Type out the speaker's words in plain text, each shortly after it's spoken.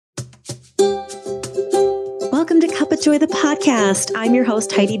of Joy, the podcast. I'm your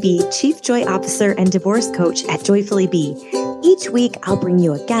host, Heidi B., Chief Joy Officer and Divorce Coach at Joyfully Be. Each week, I'll bring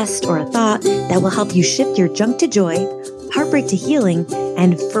you a guest or a thought that will help you shift your junk to joy, heartbreak to healing,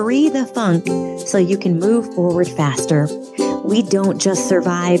 and free the funk so you can move forward faster. We don't just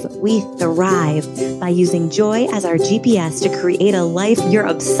survive, we thrive by using joy as our GPS to create a life you're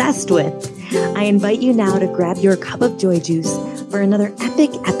obsessed with. I invite you now to grab your cup of joy juice for another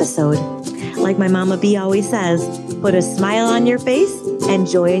epic episode. Like my Mama B always says, put a smile on your face and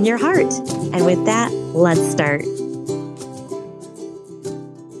joy in your heart. And with that, let's start.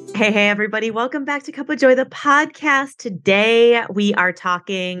 Hey, everybody. Welcome back to Cup of Joy, the podcast. Today, we are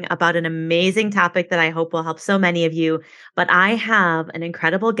talking about an amazing topic that I hope will help so many of you. But I have an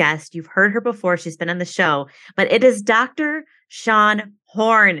incredible guest. You've heard her before. She's been on the show. But it is Dr. Shawn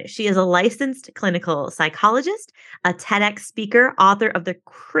Horn. She is a licensed clinical psychologist, a TEDx speaker, author of the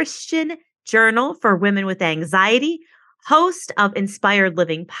Christian Journal for Women with Anxiety, host of Inspired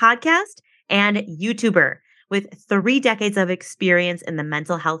Living podcast, and YouTuber. With 3 decades of experience in the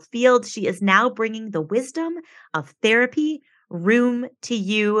mental health field, she is now bringing the wisdom of therapy room to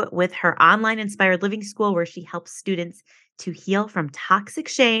you with her online Inspired Living School, where she helps students to heal from toxic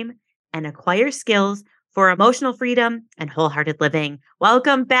shame and acquire skills for emotional freedom and wholehearted living.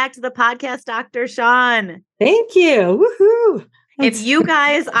 Welcome back to the podcast, Dr. Shawn. Thank you. Woohoo. If you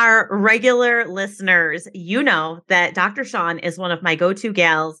guys are regular listeners, you know that Dr. Shawn is one of my go-to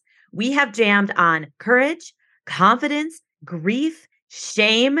gals. We have jammed on courage, confidence, grief,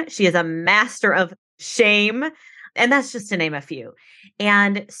 shame. She is a master of shame. And that's just to name a few.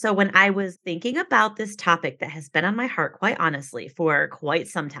 And so when I was thinking about this topic that has been on my heart, quite honestly, for quite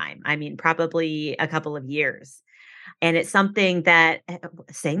some time, I mean, probably a couple of years. And it's something that,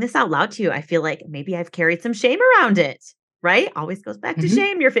 saying this out loud to you, I feel like maybe I've carried some shame around it, right? Always goes back to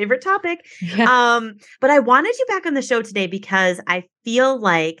shame, your favorite topic. Yeah. But I wanted you back on the show today because I feel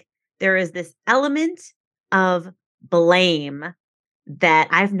like there is this element of blame that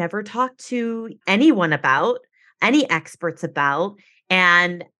I've never talked to anyone about, any experts about.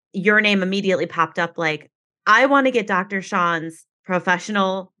 And your name immediately popped up like, I want to get Dr. Shawn's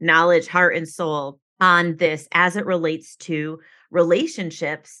professional knowledge, heart and soul on this as it relates to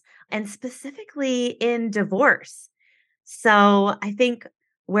relationships and specifically in divorce. So I think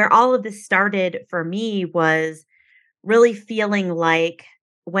where all of this started for me was really feeling like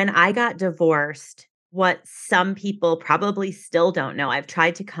when I got divorced, what some people probably still don't know. I've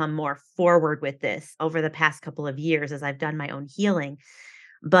tried to come more forward with this over the past couple of years as I've done my own healing.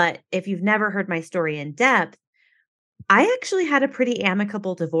 But if you've never heard my story in depth, I actually had a pretty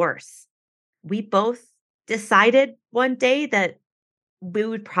amicable divorce. We both decided one day that we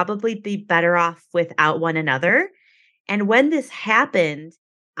would probably be better off without one another. And when this happened,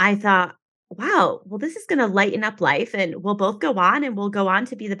 I thought, wow, well, this is going to lighten up life and we'll both go on and we'll go on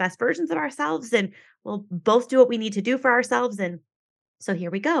to be the best versions of ourselves and we'll both do what we need to do for ourselves. And so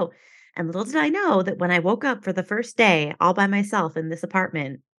here we go. And little did I know that when I woke up for the first day all by myself in this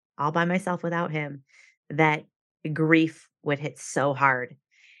apartment, all by myself without him, that grief would hit so hard.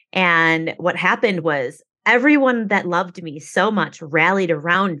 And what happened was everyone that loved me so much rallied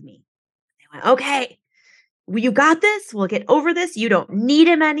around me. They went, okay, you got this. We'll get over this. You don't need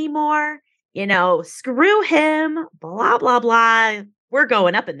him anymore. Screw him, blah, blah, blah. We're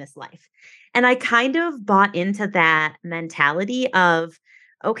going up in this life. And I kind of bought into that mentality of,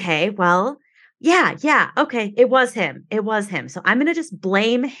 okay, well, yeah, okay, it was him. So I'm going to just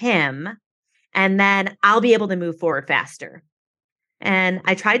blame him and then I'll be able to move forward faster. And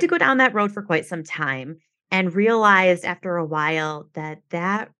I tried to go down that road for quite some time and realized after a while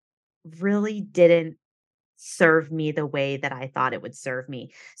that really didn't serve me the way that I thought it would serve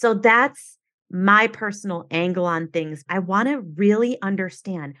me. So that's my personal angle on things. I want to really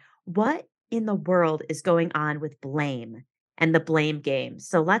understand what in the world is going on with blame and the blame game.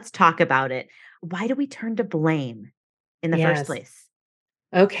 So let's talk about it. Why do we turn to blame in the first place?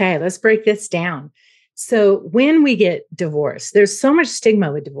 Okay, let's break this down. So when we get divorced, there's so much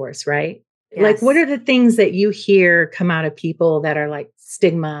stigma with divorce, right? Yes. Like, what are the things that you hear come out of people that are like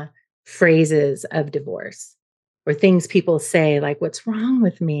stigma phrases of divorce or things people say like, what's wrong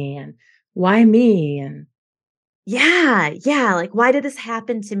with me? And why me? And yeah. Like, why did this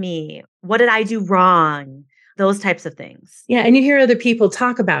happen to me? What did I do wrong? Those types of things. Yeah. And you hear other people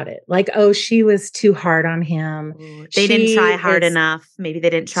talk about it like, oh, she was too hard on him. Ooh, they didn't try hard enough. Maybe they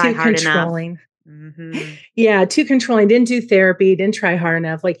didn't try hard controlling. enough. Mm-hmm. Yeah. Too controlling. Didn't do therapy. Didn't try hard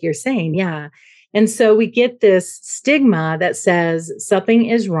enough. Like you're saying. Yeah. And so we get this stigma that says something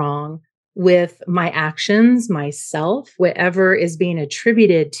is wrong with my actions, myself, whatever is being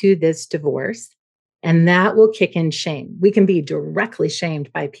attributed to this divorce. And that will kick in shame. We can be directly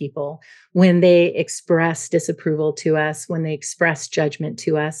shamed by people when they express disapproval to us, when they express judgment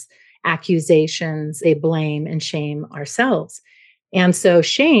to us, accusations, they blame and shame ourselves. And so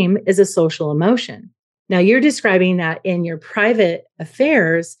shame is a social emotion. Now, you're describing that in your private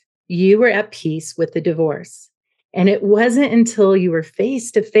affairs, you were at peace with the divorce. And it wasn't until you were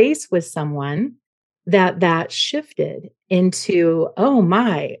face to face with someone that shifted into, oh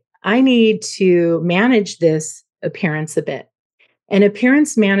my, I need to manage this appearance a bit. And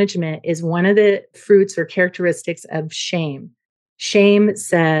appearance management is one of the fruits or characteristics of shame. Shame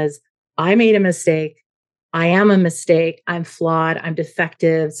says, I made a mistake. I am a mistake. I'm flawed. I'm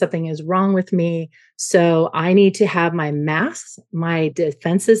defective. Something is wrong with me. So I need to have my masks, my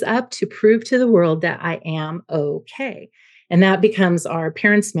defenses up to prove to the world that I am okay. And that becomes our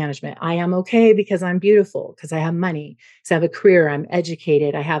appearance management. I am okay because I'm beautiful, because I have money, because I have a career, I'm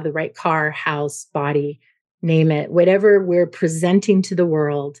educated, I have the right car, house, body, name it, whatever we're presenting to the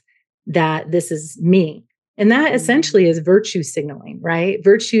world that this is me. And that essentially is virtue signaling, right?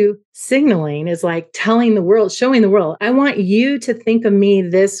 Virtue signaling is like telling the world, showing the world, I want you to think of me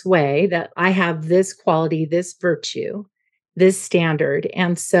this way, that I have this quality, this virtue, this standard.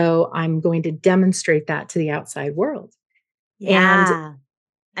 And so I'm going to demonstrate that to the outside world. And Yeah.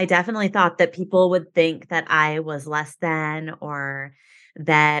 I definitely thought that people would think that I was less than or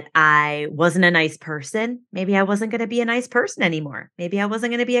that I wasn't a nice person. Maybe I wasn't going to be a nice person anymore. Maybe I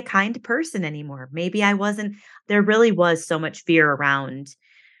wasn't going to be a kind person anymore. Maybe I wasn't. There really was so much fear around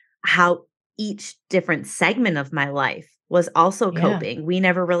how each different segment of my life was also yeah, coping. We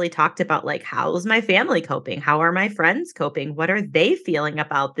never really talked about like, how's my family coping? How are my friends coping? What are they feeling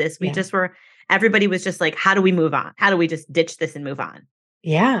about this? We yeah. just were, everybody was just like, how do we move on? How do we just ditch this and move on?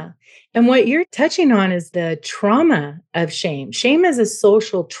 Yeah. And what you're touching on is the trauma of shame. Shame is a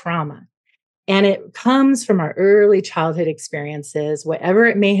social trauma, and it comes from our early childhood experiences, whatever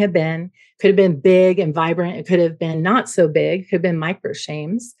it may have been. Could have been big and vibrant. It could have been not so big, could have been micro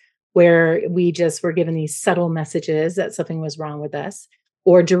shames where we just were given these subtle messages that something was wrong with us,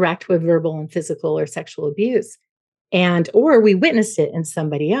 or direct with verbal and physical or sexual abuse. And or we witnessed it in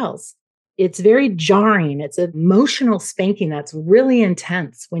somebody else. It's very jarring. It's an emotional spanking that's really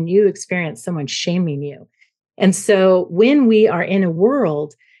intense when you experience someone shaming you. And so when we are in a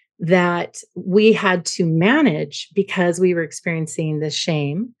world that we had to manage because we were experiencing the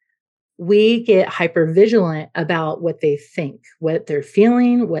shame, we get hyper vigilant about what they think, what they're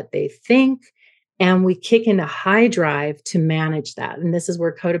feeling, what they think. And we kick into high drive to manage that. And this is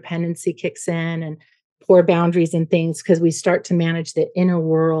where codependency kicks in and poor boundaries and things, because we start to manage the inner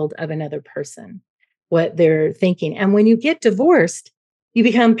world of another person, what they're thinking. And when you get divorced, you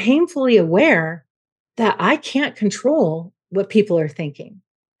become painfully aware that I can't control what people are thinking.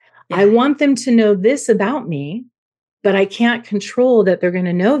 I Yeah. want them to know this about me, but I can't control that they're going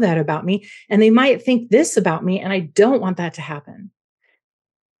to know that about me. And they might think this about me, and I don't want that to happen.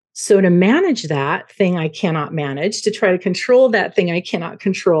 So, to manage that thing I cannot manage, to try to control that thing I cannot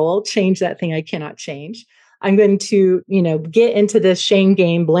control, change that thing I cannot change, I'm going to, get into this shame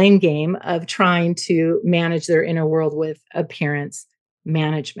game, blame game of trying to manage their inner world with appearance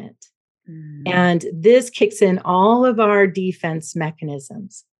management. Mm. And this kicks in all of our defense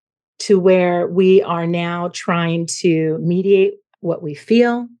mechanisms to where we are now trying to mediate what we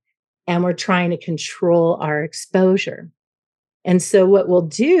feel, and we're trying to control our exposure. And so, what we'll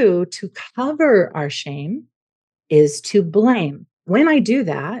do to cover our shame is to blame. When I do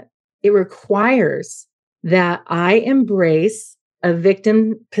that, it requires that I embrace a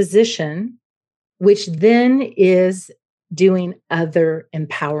victim position, which then is doing other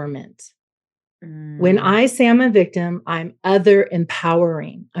empowerment. When Mm. I say I'm a victim, I'm other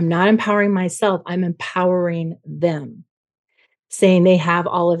empowering. I'm not empowering myself, I'm empowering them, saying they have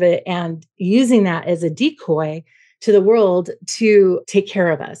all of it and using that as a decoy to the world to take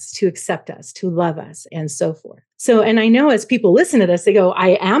care of us, to accept us, to love us, and so forth. So, and I know as people listen to this, they go,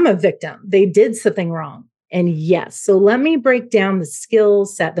 I am a victim. They did something wrong. And yes, so let me break down the skill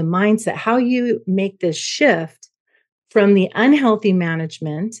set, the mindset, how you make this shift from the unhealthy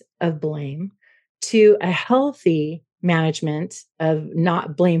management of blame to a healthy management of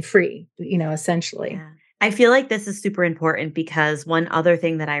not blame free, essentially. Yeah. I feel like this is super important because one other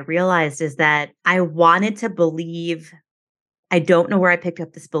thing that I realized is that I wanted to believe, I don't know where I picked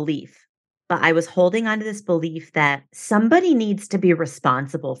up this belief, but I was holding on to this belief that somebody needs to be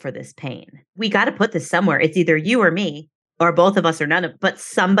responsible for this pain. We got to put this somewhere. It's either you or me, or both of us or none of, but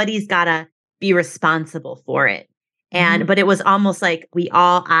somebody's got to be responsible for it. And, Mhm. but it was almost like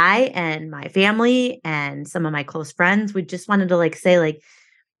I and my family and some of my close friends, we just wanted to like say, like,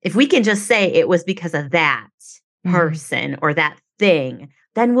 If we can just say it was because of that Mhm. person or that thing,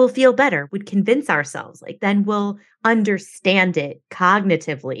 then we'll feel better. We'd convince ourselves, like, then we'll understand it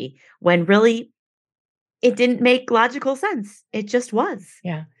cognitively when really it didn't make logical sense. It just was.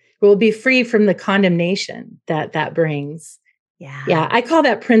 Yeah. We'll be free from the condemnation that that brings. Yeah, Yeah. I call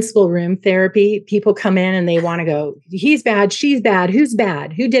that principal room therapy. People come in and they want to go, he's bad, she's bad, who's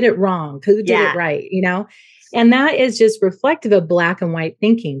bad, who did it wrong, who did it Yeah. right, you know? And that is just reflective of black and white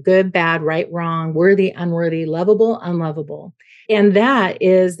thinking, good, bad, right, wrong, worthy, unworthy, lovable, unlovable. And that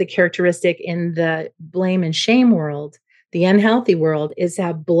is the characteristic in the blame and shame world, the unhealthy world, is to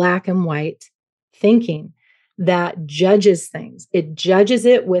have black and white thinking that judges things. It judges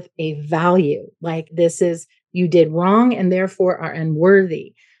it with a value. Like this is, you did wrong and therefore are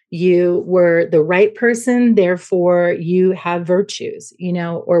unworthy. You were the right person, therefore you have virtues, you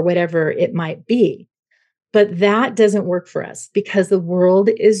know, or whatever it might be. But that doesn't work for us because the world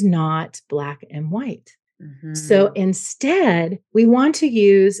is not black and white. So Mhm. instead, we want to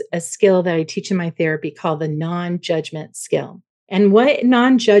use a skill that I teach in my therapy called the non judgment skill. And what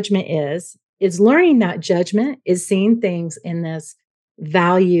non judgment is learning that judgment is seeing things in this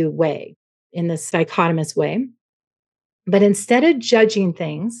value way, in this dichotomous way. But instead of judging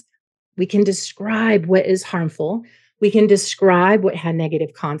things, we can describe what is harmful. We can describe what had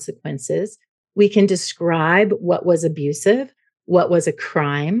negative consequences. We can describe what was abusive, what was a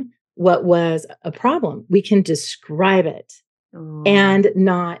crime, what was a problem. We can describe it Oh. and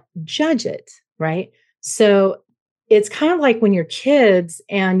not judge it, right? So it's kind of like when you're kids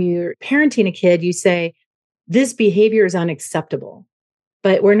and you're parenting a kid, you say, this behavior is unacceptable,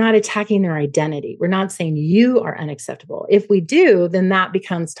 but we're not attacking their identity. We're not saying you are unacceptable. If we do, then that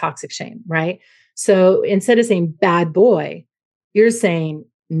becomes toxic shame, right? So instead of saying bad boy, you're saying,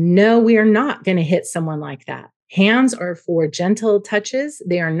 no, we are not going to hit someone like that. Hands are for gentle touches,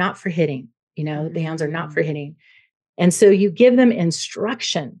 they are not for hitting. You know, the hands are not for Mm. hitting. And so you give them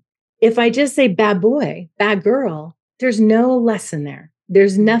instruction. If I just say bad boy, bad girl, there's no lesson there.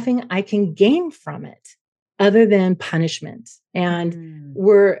 There's Mm. nothing I can gain from it other than punishment. And Mm.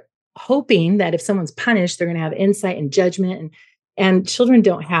 we're hoping that if someone's punished, they're going to have insight and judgment. And children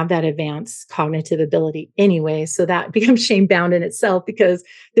don't have that advanced cognitive ability anyway. So that becomes shame bound in itself because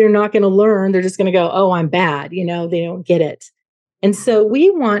they're not going to learn. They're just going to go, oh, I'm bad. You know, they don't get it. And Yeah. so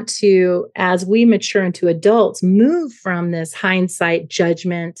we want to, as we mature into adults, move from this hindsight,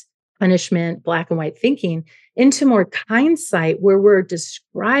 judgment, punishment, black and white thinking into more hindsight where we're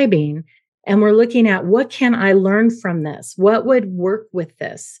describing and we're looking at what can I learn from this? What would work with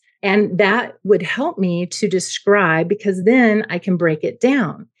this? And that would help me to describe because then I can break it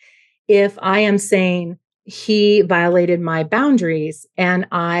down. If I am saying he violated my boundaries and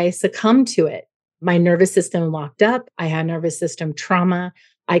I succumbed to it, my nervous system locked up, I had nervous system trauma,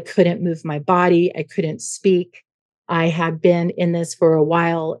 I couldn't move my body, I couldn't speak. I had been in this for a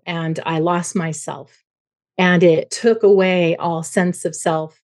while and I lost myself. And it took away all sense of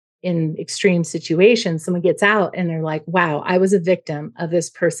self in extreme situations. Someone gets out and they're like, wow, I was a victim of this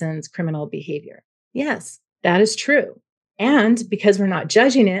person's criminal behavior. Yes, that is true. And because we're not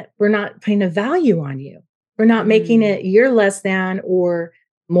judging it, we're not putting a value on you. We're not making Mm. it you're less than or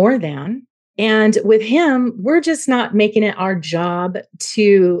more than. And with him, we're just not making it our job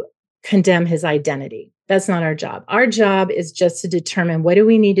to condemn his identity. That's not our job. Our job is just to determine what do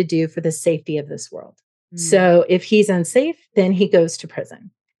we need to do for the safety of this world. Mm. So if he's unsafe, then he goes to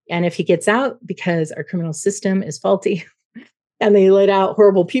prison. And if he gets out because our criminal system is faulty and they let out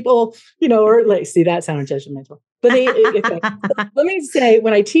horrible people, you know, or like, see, that sounded judgmental. But okay. Let me say,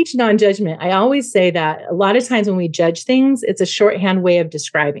 when I teach non judgment, I always say that a lot of times when we judge things, it's a shorthand way of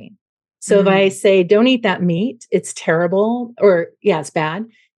describing. So if I Mm. say, don't eat that meat, it's terrible, or yeah, it's bad,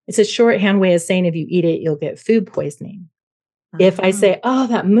 it's a shorthand way of saying if you eat it, you'll get food poisoning. If I Oh. say, oh,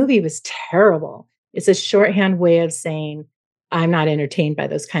 that movie was terrible, it's a shorthand way of saying, I'm not entertained by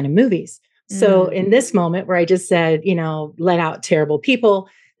those kind of movies. So Mm. in this moment where I just said, you know, let out terrible people,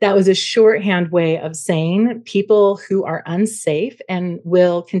 that was a shorthand way of saying people who are unsafe and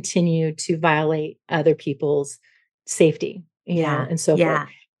will continue to violate other people's safety, you know, Yeah. and so forth. Yeah.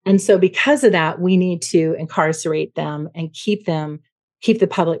 And so because of that, we need to incarcerate them and keep the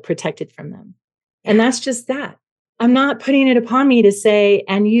public protected from them. And Yeah. that's just that. I'm not putting it upon me to say,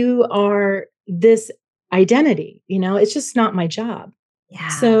 and you are this identity, you know, it's just not my job. Yeah.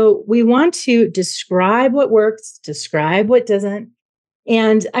 So we want to describe what works, describe what doesn't.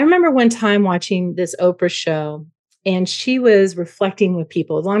 And I remember one time watching this Oprah show, and she was reflecting with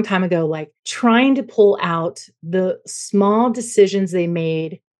people a long time ago, like trying to pull out the small decisions they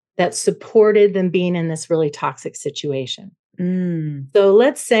made that supported them being in this really toxic situation. Mm. So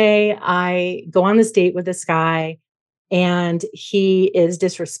let's say I go on this date with this guy and he is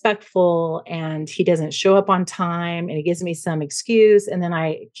disrespectful and he doesn't show up on time and he gives me some excuse. And then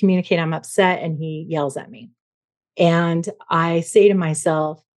I communicate I'm upset and he yells at me. And I say to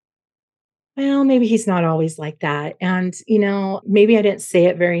myself, well, maybe he's not always like that. And, maybe I didn't say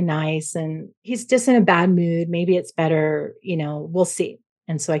it very nice and he's just in a bad mood. Maybe it's better, we'll see.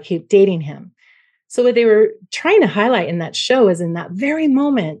 And so I keep dating him. So what they were trying to highlight in that show is in that very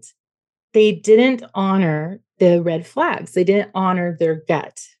moment, they didn't honor the red flags. They didn't honor their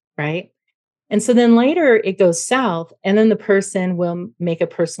gut, right? And so then later it goes south, and then the person will make a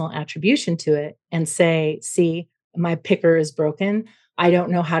personal attribution to it and say, see, my picker is broken. I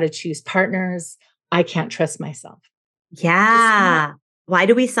don't know how to choose partners. I can't trust myself. Yeah. Why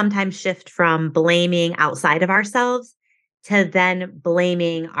do we sometimes shift from blaming outside of ourselves to then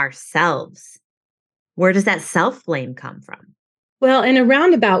blaming ourselves? Where does that self-blame come from? Well, in a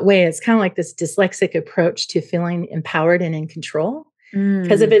roundabout way, it's kind of like this dyslexic approach to feeling empowered and in control.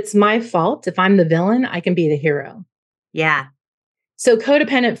 Because if Mm. it's my fault, if I'm the villain, I can be the hero. Yeah. So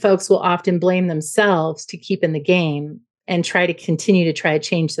codependent folks will often blame themselves to keep in the game and try to continue to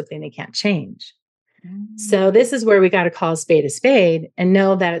change something they can't change. So Mm. this is where we got to call a spade and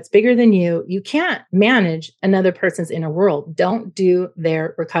know that it's bigger than you. You can't manage another person's inner world. Don't do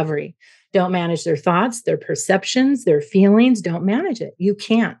their recovery. Don't manage their thoughts, their perceptions, their feelings. Don't manage it. You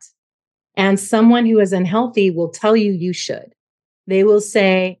can't. And someone who is unhealthy will tell you you should. They will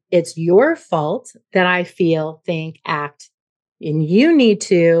say, it's your fault that I feel, think, act, and you need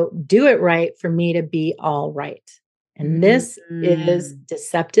to do it right for me to be all right. And this is Mm.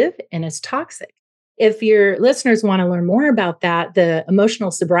 deceptive and it's toxic. If your listeners want to learn more about that, the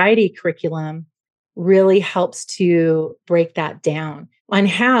emotional sobriety curriculum really helps to break that down on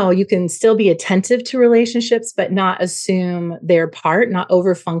how you can still be attentive to relationships, but not assume their part, not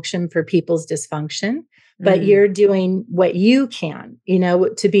overfunction for people's dysfunction, but Mm. you're doing what you can,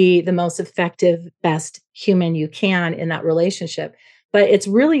 to be the most effective, best human you can in that relationship. But it's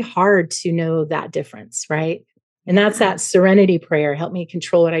really hard to know that difference, right? And that's Yeah. that serenity prayer. Help me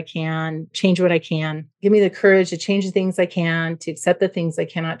control what I can, change what I can. Give me the courage to change the things I can, to accept the things I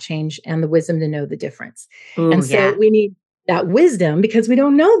cannot change, and the wisdom to know the difference. Ooh, And so yeah. we need that wisdom because we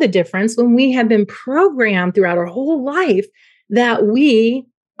don't know the difference when we have been programmed throughout our whole life that we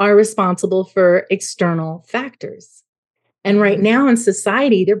are responsible for external factors. And right Mhm. now in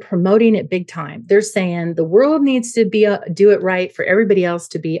society, they're promoting it big time. They're saying the world needs to do it right for everybody else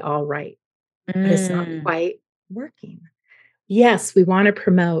to be all right, but it's not Mm. quite working. Yes, we want to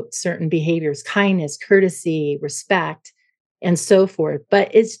promote certain behaviors, kindness, courtesy, respect, and so forth.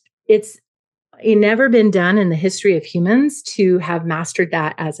 But it's never been done in the history of humans to have mastered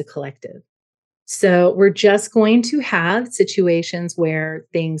that as a collective. So we're just going to have situations where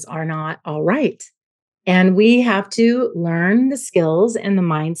things are not all right. And we have to learn the skills and the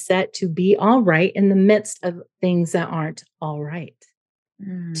mindset to be all right in the midst of things that aren't all right,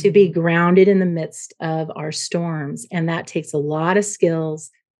 to be Mm. grounded in the midst of our storms. And that takes a lot of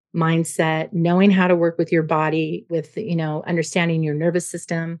skills, mindset, knowing how to work with your body, with, understanding your nervous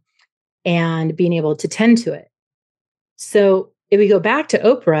system and being able to tend to it. So if we go back to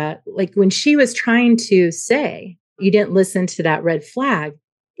Oprah, like when she was trying to say, you didn't listen to that red flag,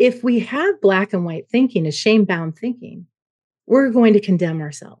 if we have black and white thinking, a shame bound thinking, we're going to condemn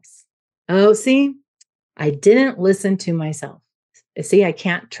ourselves. Oh, see, I didn't listen to myself. See, I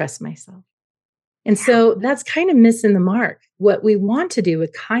can't trust myself. And Yeah. so that's kind of missing the mark. What we want to do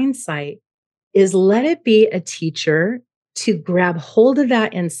with hindsight is let it be a teacher to grab hold of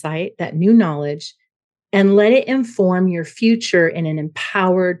that insight, that new knowledge, and let it inform your future in an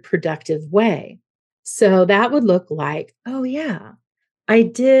empowered, productive way. So that would look like, oh, yeah, I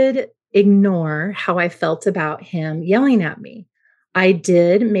did ignore how I felt about him yelling at me. I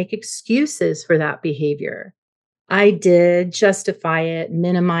did make excuses for that behavior. I did justify it,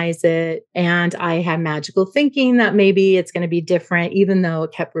 minimize it, and I had magical thinking that maybe it's going to be different, even though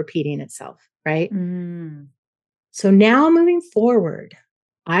it kept repeating itself, right? Mm. So now moving forward,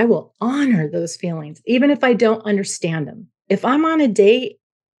 I will honor those feelings, even if I don't understand them. If I'm on a date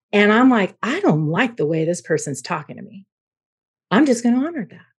and I'm like, I don't like the way this person's talking to me, I'm just going to honor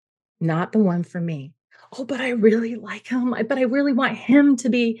that. Not the one for me. Oh, but I really like him. But I really want him to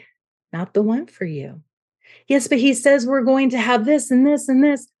be not the one for you. Yes, but he says we're going to have this and this and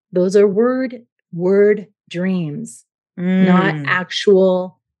this. Those are word dreams, not Mm.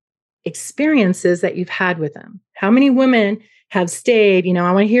 actual experiences that you've had with them. How many women have stayed?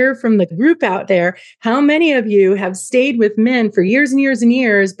 I want to hear from the group out there. How many of you have stayed with men for years and years and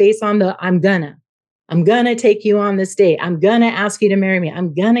years based on the I'm gonna? I'm going to take you on this date. I'm going to ask you to marry me.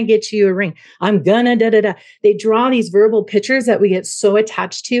 I'm going to get you a ring. I'm going to da, da, da. They draw these verbal pictures that we get so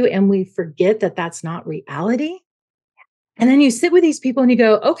attached to, and we forget that that's not reality. And then you sit with these people and you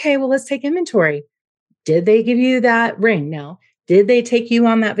go, okay, well, let's take inventory. Did they give you that ring? No. Did they take you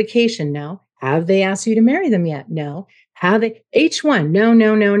on that vacation? No. Have they asked you to marry them yet? No. Have they? Each one. No,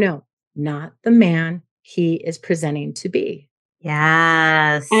 no, no, no. Not the man he is presenting to be.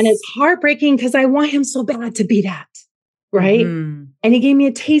 Yes. And it's heartbreaking because I want him so bad to be that. Right. Mm-hmm. And he gave me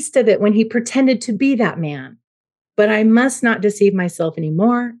a taste of it when he pretended to be that man. But I must not deceive myself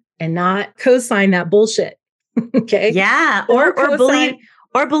anymore and not co-sign that bullshit. Okay. Yeah. Or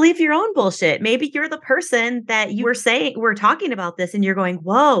believe your own bullshit. Maybe you're the person that you were saying, we're talking about this and you're going,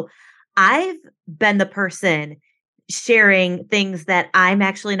 whoa, I've been the person sharing things that I'm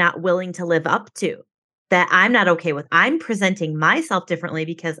actually not willing to live up to, that I'm not okay with. I'm presenting myself differently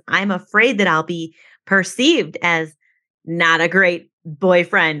because I'm afraid that I'll be perceived as not a great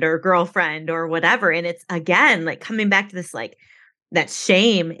boyfriend or girlfriend or whatever. And it's again, like coming back to this, like that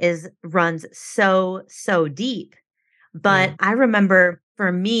shame runs so, so deep. But I remember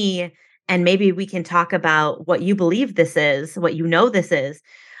for me, and maybe we can talk about what you believe this is, what you know this is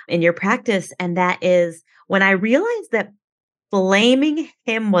in your practice. And that is when I realized that blaming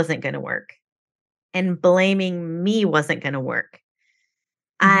him wasn't going to work and blaming me wasn't going to work.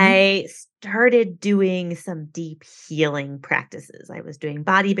 I started doing some deep healing practices. I was doing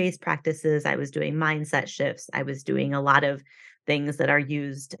body-based practices. I was doing mindset shifts. I was doing a lot of things that are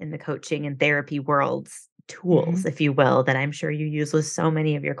used in the coaching and therapy worlds, tools, if you will, that I'm sure you use with so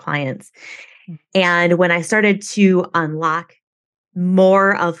many of your clients. And when I started to unlock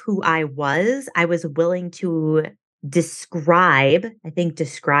more of who I was willing to describe. I think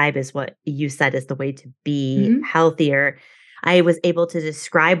describe is what you said is the way to be healthier. I was able to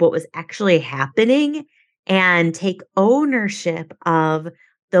describe what was actually happening and take ownership of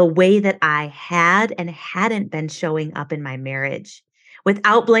the way that I had and hadn't been showing up in my marriage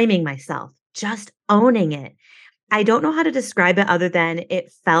without blaming myself, just owning it. I don't know how to describe it other than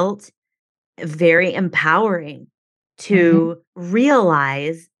it felt very empowering to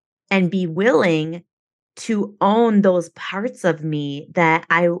realize and be willing to own those parts of me that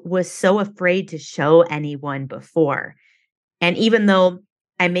I was so afraid to show anyone before. And even though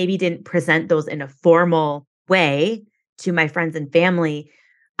I maybe didn't present those in a formal way to my friends and family,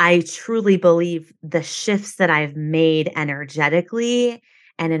 I truly believe the shifts that I've made energetically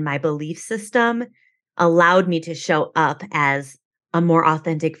and in my belief system allowed me to show up as a more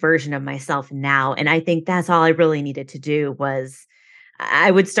authentic version of myself now. And I think that's all I really needed to do was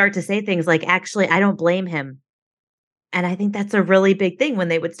I would start to say things like, actually, I don't blame him. And I think that's a really big thing when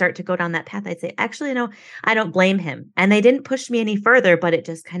they would start to go down that path. I'd say, actually, no, I don't blame him. And they didn't push me any further, but it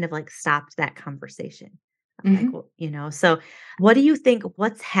just kind of like stopped that conversation. I'm like, well, so what do you think,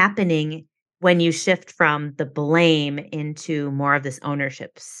 what's happening when you shift from the blame into more of this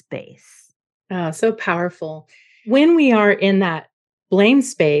ownership space? Oh, so powerful. When we are in that blame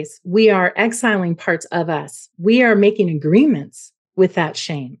space, we are exiling parts of us. We are making agreements with that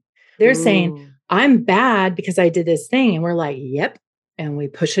shame. They're saying, I'm bad because I did this thing. And we're like, yep. And we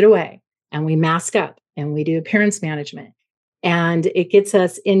push it away and we mask up and we do appearance management. And it gets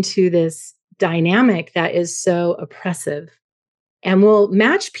us into this dynamic that is so oppressive. And we'll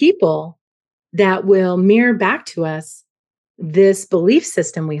match people that will mirror back to us this belief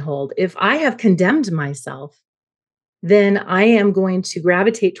system we hold. If I have condemned myself, then I am going to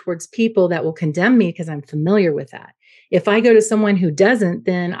gravitate towards people that will condemn me because I'm familiar with that. If I go to someone who doesn't,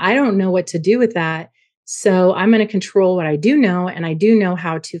 then I don't know what to do with that. So I'm going to control what I do know. And I do know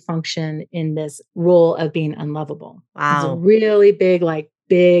how to function in this role of being unlovable. Wow. It's a really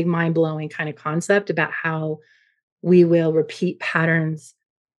big mind-blowing kind of concept about how we will repeat patterns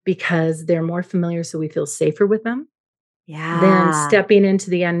because they're more familiar. So we feel safer with them. Than stepping into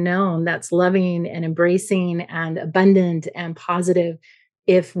the unknown that's loving and embracing and abundant and positive.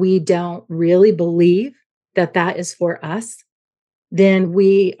 If we don't really believe that that is for us, then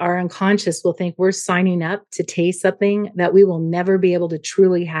our unconscious will think we're signing up to taste something that we will never be able to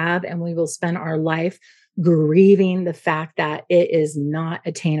truly have. And we will spend our life grieving the fact that it is not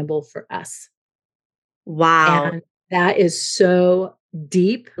attainable for us. Wow. And that is so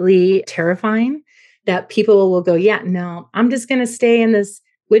deeply terrifying that people will go, yeah, no, I'm just going to stay in this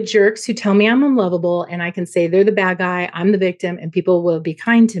with jerks who tell me I'm unlovable. And I can say they're the bad guy, I'm the victim, and people will be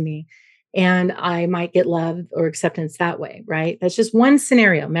kind to me. And I might get love or acceptance that way, right? That's just one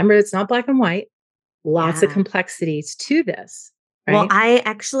scenario. Remember, it's not black and white. Lots of complexities to this, right? Well, I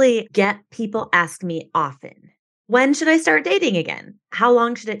actually get people ask me often, When should I start dating again? How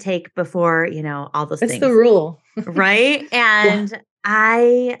long should it take before, all those That's the things? rule. Right? Yeah. And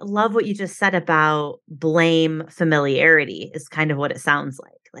I love what you just said about blame familiarity is kind of what it sounds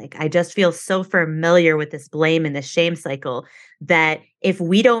like. Like, I just feel so familiar with this blame and this shame cycle that if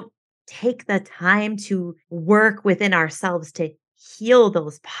we don't take the time to work within ourselves to heal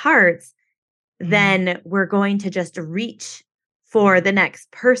those parts, Mm. then we're going to just reach for the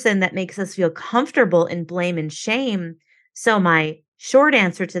next person that makes us feel comfortable in blame and shame. So, my short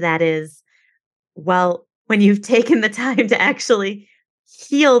answer to that is, well, when you've taken the time to actually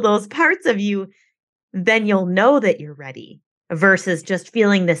heal those parts of you, then you'll know that you're ready versus just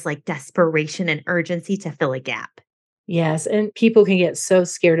feeling this like desperation and urgency to fill a gap. Yes, and people can get so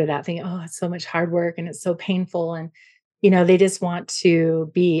scared of that, thinking, "Oh, it's so much hard work and it's so painful," and, they just want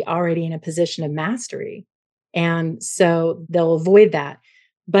to be already in a position of mastery, and so they'll avoid that.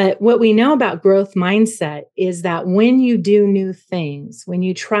 But what we know about growth mindset is that when you do new things, when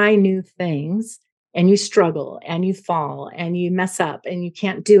you try new things and you struggle and you fall and you mess up and you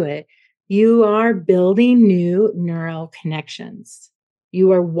can't do it, you are building new neural connections.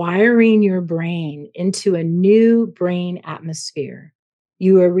 You are wiring your brain into a new brain atmosphere.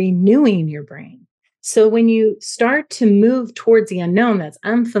 You are renewing your brain. So when you start to move towards the unknown that's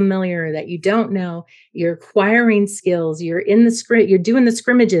unfamiliar, that you don't know, you're acquiring skills, you're in the script, you're doing the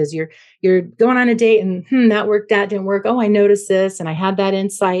scrimmages, you're going on a date and that worked, that didn't work. Oh, I noticed this and I had that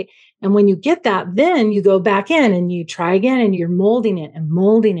insight. And when you get that, then you go back in and you try again and you're molding it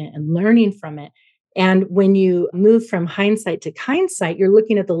and learning from it. And when you move from hindsight to hindsight, you're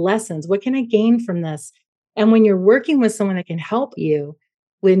looking at the lessons. What can I gain from this? And when you're working with someone that can help you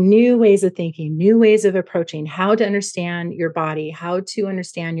with new ways of thinking, new ways of approaching, how to understand your body, how to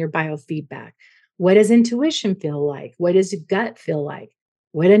understand your biofeedback. What does intuition feel like? What does gut feel like?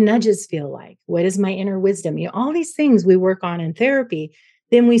 What do nudges feel like? What is my inner wisdom? All these things we work on in therapy.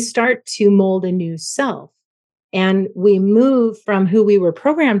 Then we start to mold a new self. And we move from who we were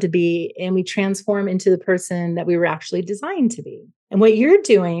programmed to be and we transform into the person that we were actually designed to be. And what you're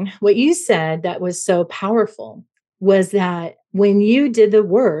doing, what you said that was so powerful was that when you did the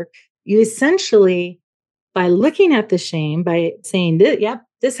work, you essentially, by looking at the shame, by saying, yep,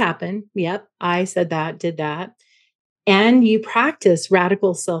 this happened. Yep, I said that, did that. And you practice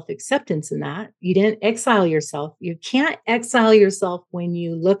radical self acceptance in that. You didn't exile yourself. You can't exile yourself when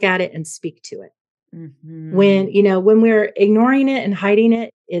you look at it and speak to it. Hmm. When we're ignoring it and hiding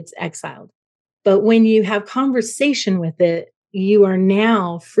it, it's exiled. But when you have conversation with it, you are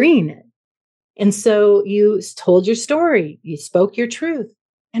now freeing it. And so you told your story, you spoke your truth.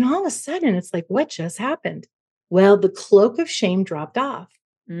 And all of a sudden, it's like, what just happened? Well, the cloak of shame dropped off.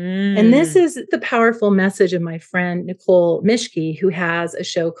 And this Mm. is the powerful message of my friend, Nicole Mishke, who has a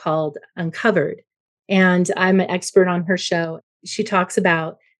show called Uncovered. And I'm an expert on her show. She talks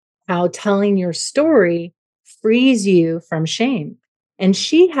about how telling your story frees you from shame. And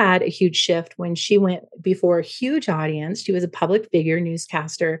she had a huge shift when she went before a huge audience. She was a public figure,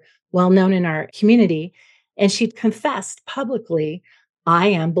 newscaster, well known in our community. And she confessed publicly, I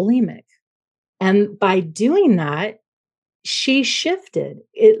am bulimic. And by doing that, she shifted.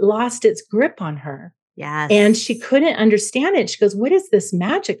 It lost its grip on her. And she Yes. couldn't understand it. She goes, what is this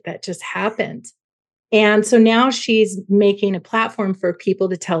magic that just happened? And so now she's making a platform for people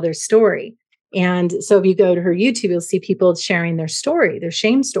to tell their story. And so if you go to her YouTube, you'll see people sharing their story, their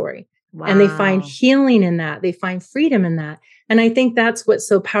shame story. And they find Wow. healing in that. They find freedom in that. And I think that's what's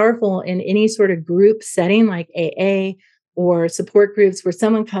so powerful in any sort of group setting like AA or support groups where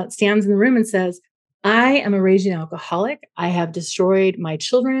someone stands in the room and says, I am a raging alcoholic. I have destroyed my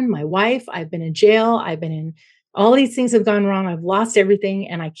children, my wife. I've been in jail. I've been in all these things have gone wrong. I've lost everything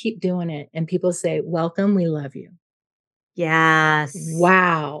and I keep doing it. And people say, welcome, we love you. Yes.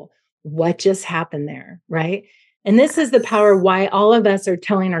 Wow, what just happened there? Right. And this is the power why all of us are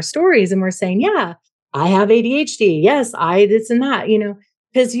telling our stories and we're saying, yeah, I have ADHD. Yes, I this and that,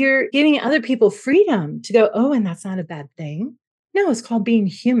 because you're giving other people freedom to go, oh, and that's not a bad thing. No, it's called being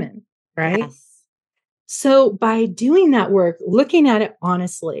human. Right. Yes. So by doing that work, looking at it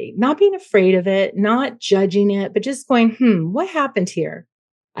honestly, not being afraid of it, not judging it, but just going, what happened here?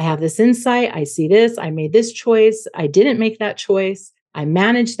 I have this insight. I see this. I made this choice. I didn't make that choice. I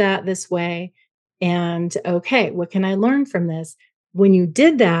managed that this way. And okay, what can I learn from this? When you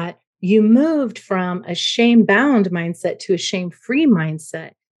did that, you moved from a shame bound mindset to a shame free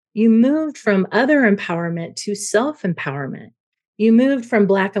mindset. You moved from other empowerment to self empowerment. You moved from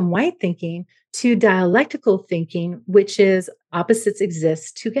black and white thinking to dialectical thinking, which is opposites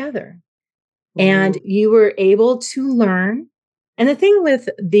exist together. And Ooh. you were able to learn. And the thing with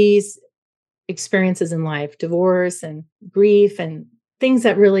these experiences in life, divorce and grief and things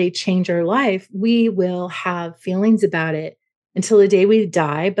that really change our life, we will have feelings about it until the day we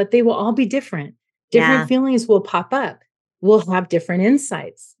die, but they will all be different. Different Yeah. feelings will pop up. We'll have different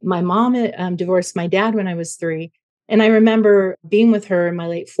insights. My mom divorced my dad when I was 3. And I remember being with her in my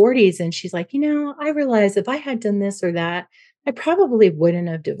late 40s. And she's like, I realized if I had done this or that, I probably wouldn't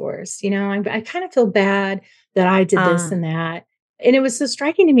have divorced. I kind of feel bad that I did this Uh, and that. And it was so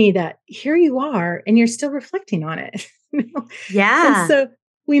striking to me that here you are and you're still reflecting on it. you know? And yeah. so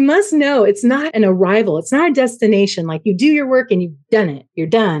we must know it's not an arrival. It's not a destination. Like you do your work and you've done it. You're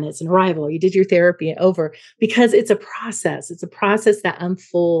done. It's an arrival. You did your therapy and over because it's a process. It's a process that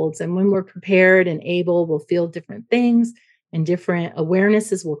unfolds. And when we're prepared and able, we'll feel different things and different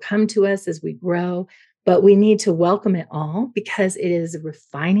awarenesses will come to us as we grow. But we need to welcome it all because it is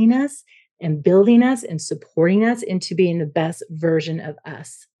refining us and building us and supporting us into being the best version of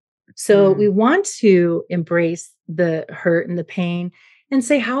us. So we Mm. want to embrace the hurt and the pain and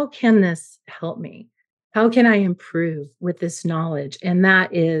say, how can this help me? How can I improve with this knowledge? And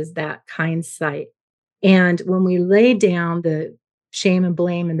that is that kind sight. And when we lay down the shame and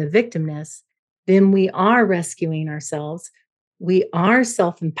blame and the victimness, then we are rescuing ourselves. We are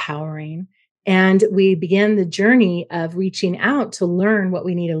self empowering. And we begin the journey of reaching out to learn what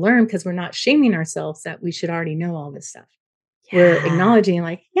we need to learn because we're not shaming ourselves that we should already know all this stuff. We're Yeah. acknowledging,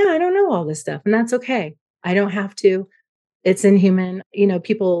 like, yeah, I don't know all this stuff, and that's okay. I don't have to. It's inhuman.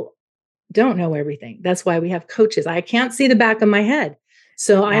 People don't know everything. That's why we have coaches. I can't see the back of my head.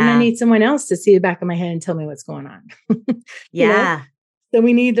 So I'm going to Yeah. need someone else to see the back of my head and tell me what's going on. you know? Yeah. So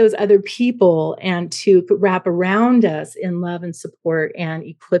we need those other people and to wrap around us in love and support and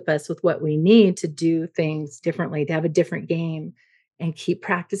equip us with what we need to do things differently, to have a different game and keep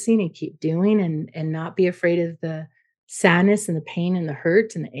practicing and keep doing and not be afraid of the sadness and the pain and the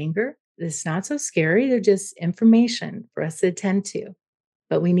hurt and the anger. It's not so scary. They're just information for us to attend to.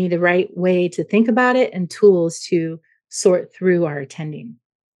 But we need the right way to think about it and tools to sort through our attending.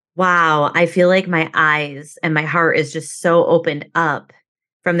 Wow. I feel like my eyes and my heart is just so opened up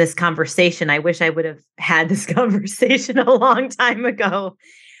from this conversation. I wish I would have had this conversation a long time ago.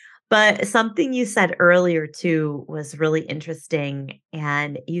 But something you said earlier too was really interesting.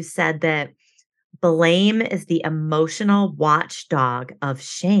 And you said that blame is the emotional watchdog of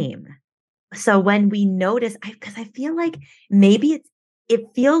shame. So when we notice, because I feel like maybe it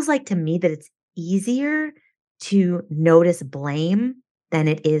feels like to me that it's easier to notice blame than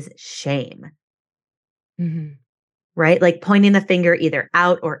it is shame, Mhm. right? Like pointing the finger either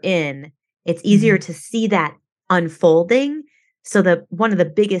out or in, it's easier Mhm. to see that unfolding. So the one of the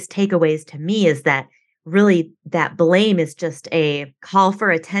biggest takeaways to me is that really that blame is just a call for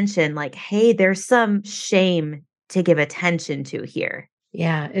attention, like, hey, there's some shame to give attention to here.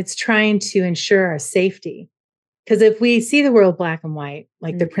 Yeah, it's trying to ensure our safety. Because if we see the world black and white,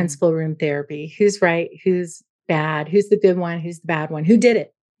 like the Mhm. principal room therapy, who's right, who's bad, who's the good one, who's the bad one, who did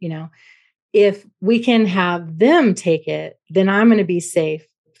it, if we can have them take it, then I'm going to be safe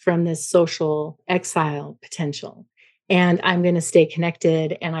from this social exile potential. And I'm going to stay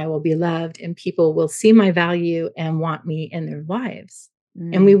connected and I will be loved, and people will see my value and want me in their lives.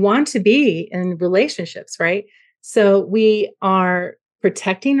 And we Mm. want to be in relationships, right? So we are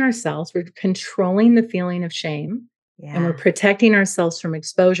protecting ourselves, we're controlling the feeling of shame, and we're Yeah. protecting ourselves from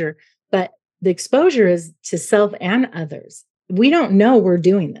exposure. But the exposure is to self and others. We don't know we're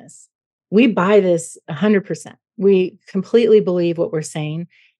doing this. We buy this 100%. We completely believe what we're saying.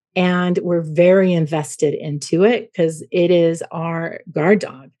 And we're very invested into it because it is our guard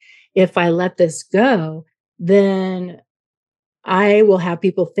dog. If I let this go, then I will have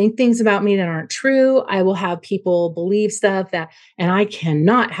people think things about me that aren't true. I will have people believe stuff and I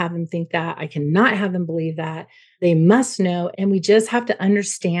cannot have them think that. I cannot have them believe that. They must know. And we just have to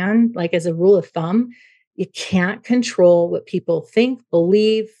understand, like, as a rule of thumb, you can't control what people think,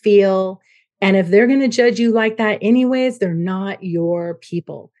 believe, feel. And if they're going to judge you like that, anyways, they're not your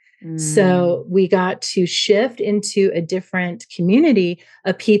people. Mm. So we got to shift into a different community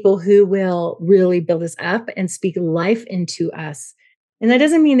of people who will really build us up and speak life into us. And that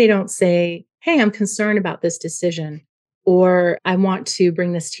doesn't mean they don't say, hey, I'm concerned about this decision, or I want to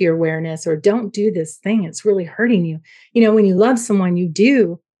bring this to your awareness, or don't do this thing. It's really hurting you. When you love someone, you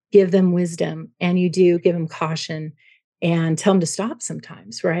do give them wisdom and you do give them caution and tell them to stop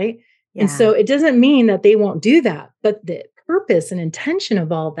sometimes, right? And so Yeah. it doesn't mean that they won't do that, but the purpose and intention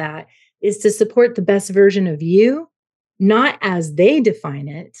of all that is to support the best version of you, not as they define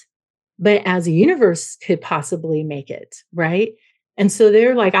it, but as a universe could possibly make it, right? And so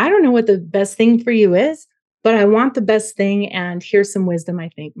they're like, I don't know what the best thing for you is, but I want the best thing. And here's some wisdom I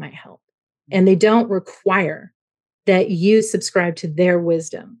think might help. and they don't require that you subscribe to their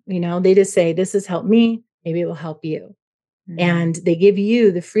wisdom. They just say, this has helped me. Maybe it will help you. Mm. And they give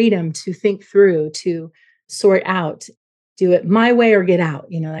you the freedom to think through, to sort out, do it my way or get out,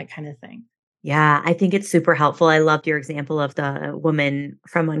 that kind of thing. Yeah, I think it's super helpful. I loved your example of the woman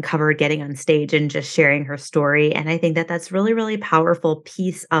from Uncovered getting on stage and just sharing her story. And I think that that's really, really powerful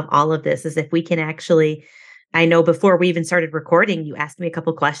piece of all of this is if we can actually, I know before we even started recording, you asked me a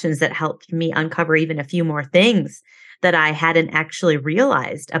couple questions that helped me uncover even a few more things that I hadn't actually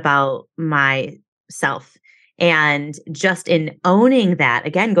realized about myself. And just in owning that,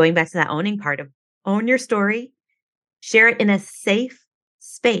 again, going back to that owning part of own your story, share it in a safe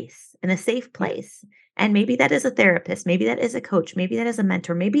space, in a safe Yeah. place. And maybe that is a therapist, maybe that is a coach, maybe that is a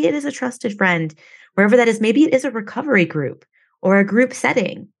mentor, maybe it is a trusted friend, wherever that is, maybe it is a recovery group or a group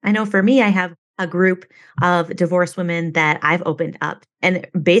setting. I know for me, I have a group of divorced women that I've opened up. And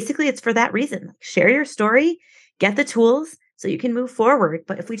basically, it's for that reason. Like, share your story, get the tools so you can move forward.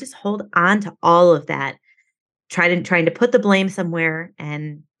 But if we just hold on to all of that, trying to put the blame somewhere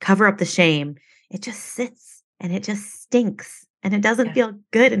and cover up the shame, it just sits and it just stinks and it doesn't Yeah. feel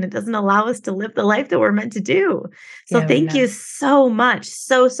good and it doesn't allow us to live the life that we're meant to do. So Yeah. thank you so much,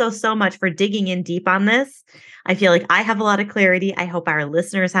 so much for digging in deep on this. I feel like I have a lot of clarity. I hope our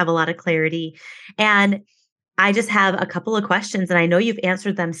listeners have a lot of clarity. And I just have a couple of questions, and I know you've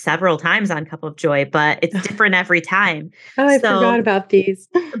answered them several times on Cup of Joy, but it's different every time. Oh, I forgot So about these.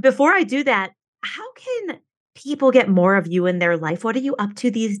 before I do that, how can people get more of you in their life? What are you up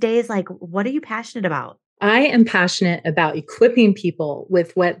to these days? Like, what are you passionate about? I am passionate about equipping people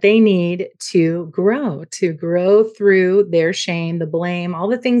with what they need to grow through their shame, the blame, all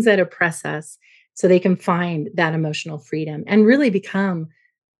the things that oppress us, so they can find that emotional freedom and really become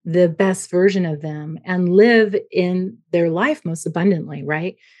the best version of them and live in their life most abundantly,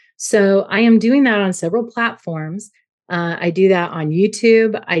 right? So I am doing that on several platforms. I do that on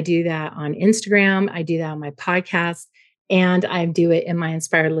YouTube. I do that on Instagram. I do that on my podcast. And I do it in my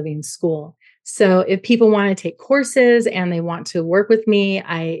Inspired Living School. So if people want to take courses and they want to work with me,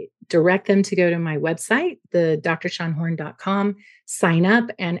 I direct them to go to my website, the drshawnhorn.com, sign up.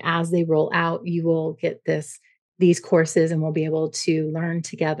 And as they roll out, you will get these courses and we'll be able to learn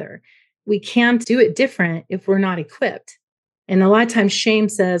together. We can't do it different if we're not equipped. And a lot of times shame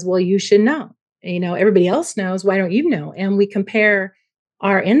says, well, you should know. Everybody else knows. Why don't you know? And we compare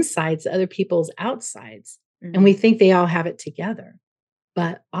our insides to other people's outsides. And we Mhm. think they all have it together,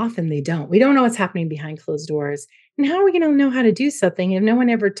 but often they don't. We don't know what's happening behind closed doors. And how are we going to know how to do something if no one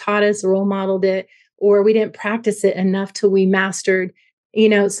ever taught us, role modeled it, or we didn't practice it enough till we mastered?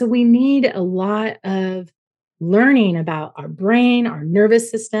 So we need a lot of learning about our brain, our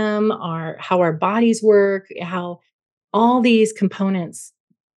nervous system, how our bodies work, how all these components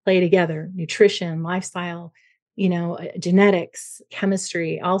play together: nutrition, lifestyle, genetics,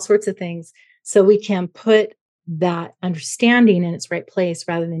 chemistry, all sorts of things, so we can put that understanding in its right place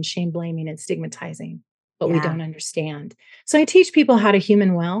rather than shame, blaming, and stigmatizing what we Yeah. don't understand. So I teach people how to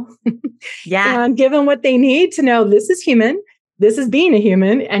human well Yeah. and give them what they need to know: this is human, this is being a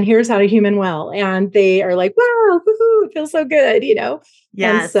human, and here's how to human well. And they are like, wow, woohoo, it feels so good. And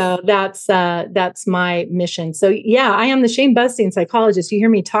Yes. so that's my mission. So yeah, I am the shame busting psychologist. You hear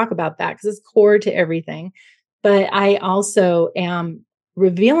me talk about that because it's core to everything. But I also am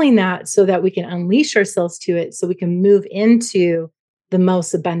revealing that so that we can unleash ourselves to it, so we can move into the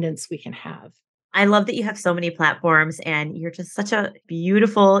most abundance we can have. I love that you have so many platforms and you're just such a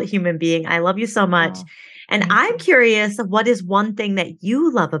beautiful human being. I love you so much. Oh, And thank I'm you. curious, what is one thing that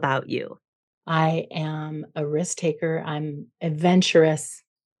you love about you? I am a risk taker. I'm adventurous.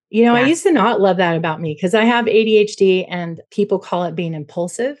 I Yes. used to not love that about me because I have ADHD and people call it being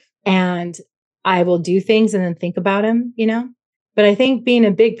impulsive. And I will do things and then think about them. But I think being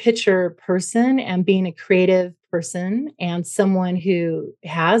a big picture person and being a creative person and someone who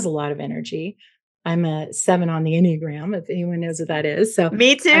has a lot of energy. I'm a 7 on the Enneagram, if anyone knows what that is. So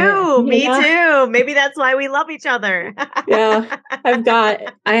Me I, too. you Me know, too. Maybe that's why we love each other. yeah, I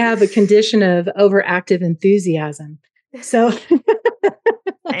have a condition of overactive enthusiasm. So,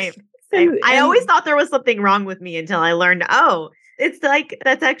 Same, same. and, I always and thought there was something wrong with me until I learned, oh, it's like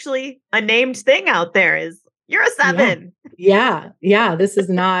that's actually a named thing out there is you're a yeah, 7. yeah. This is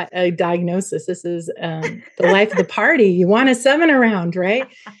not a diagnosis. This is the life of the party. You want a 7 around, right?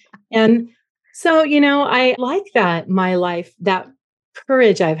 And so, I like that my life, that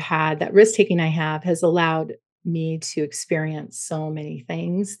courage I've had, that risk taking I have, has allowed me to experience so many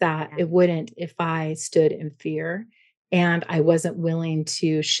things that Yeah. it wouldn't if I stood in fear and I wasn't willing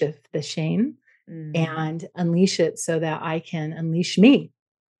to shift the shame Mm, and unleash it so that I can unleash me.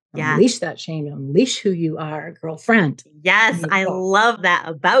 Yes. Unleash that shame, unleash who you are, girlfriend. Yes, I love that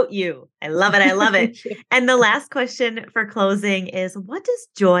about you. I love it. I love it. Thank you. And the last question for closing is, what does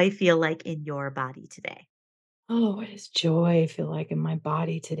joy feel like in your body today? Oh, what does joy feel like in my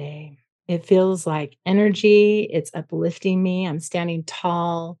body today? It feels like energy. It's uplifting me. I'm standing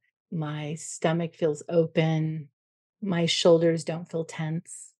tall. My stomach feels open. My shoulders don't feel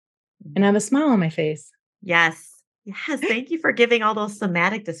tense. And I have a smile on my face. Yes. Yes. Thank you for giving all those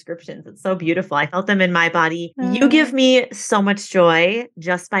somatic descriptions. It's so beautiful. I felt them in my body. You give me so much joy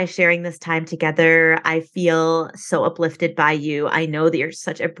just by sharing this time together. I feel so uplifted by you. I know that you're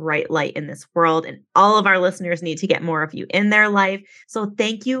such a bright light in this world, and all of our listeners need to get more of you in their life. So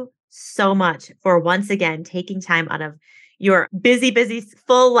thank you so much for once again taking time out of your busy,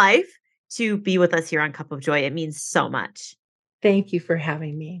 full life to be with us here on Cup of Joy. It means so much. Thank you for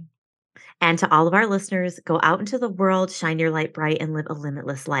having me. And to all of our listeners, go out into the world, shine your light bright, and live a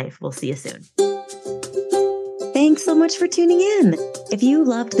limitless life. We'll see you soon. Thanks so much for tuning in. If you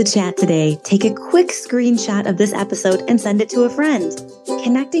loved the chat today, take a quick screenshot of this episode and send it to a friend.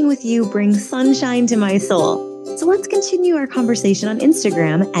 Connecting with you brings sunshine to my soul. So let's continue our conversation on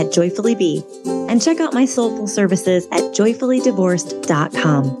Instagram at JoyfullyBe and check out my soulful services at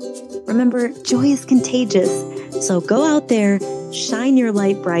joyfullydivorced.com. Remember, joy is contagious. So go out there, shine your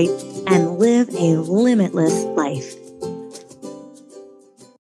light bright, and live a limitless life.